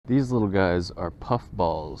These little guys are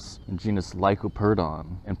puffballs in genus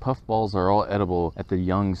Lycoperdon, and puffballs are all edible at the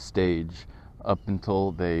young stage up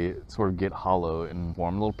until they sort of get hollow and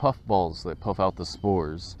form little puffballs that puff out the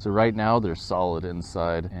spores. So right now they're solid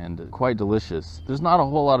inside and quite delicious. There's not a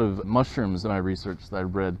whole lot of mushrooms in my research that I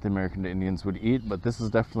read the American Indians would eat, but this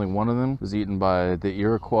is definitely one of them. It was eaten by the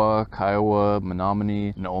Iroquois, Kiowa,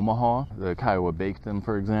 Menominee, and Omaha. The Kiowa baked them,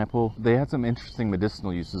 for example. They had some interesting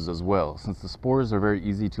medicinal uses as well. Since the spores are very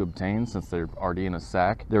easy to obtain, since they're already in a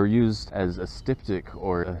sac, they were used as a styptic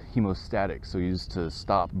or a hemostatic, so used to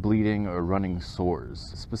stop bleeding or running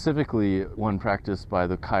sores. Specifically, one practiced by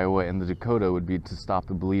the Kiowa and the Dakota would be to stop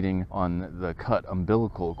the bleeding on the cut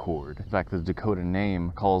umbilical cord. In fact, the Dakota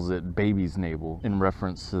name calls it baby's navel in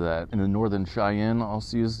reference to that. And the Northern Cheyenne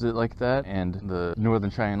also used it like that, and the Northern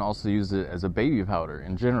Cheyenne also used it as a baby powder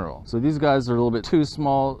in general. So these guys are a little bit too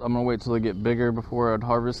small. I'm gonna wait till they get bigger before I'd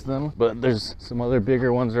harvest them. But there's some other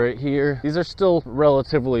bigger ones right here. These are still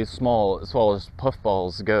relatively small as far as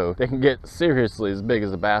puffballs go. They can get seriously as big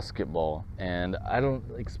as a basketball. And I don't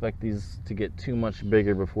expect these to get too much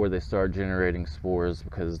bigger before they start generating spores,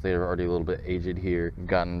 because they're already a little bit aged here. We've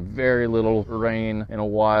gotten very little rain in a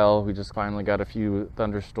while. We just finally got a few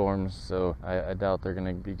thunderstorms, so I doubt they're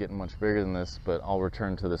gonna be getting much bigger than this, but I'll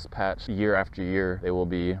return to this patch year after year. They will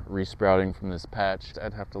be resprouting from this patch.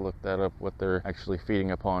 I'd have to look that up, what they're actually feeding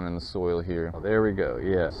upon in the soil here. Oh, there we go,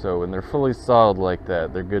 yeah. So when they're fully solid like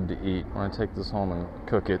that, they're good to eat. I'm gonna take this home and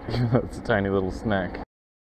cook it. It's a tiny little snack.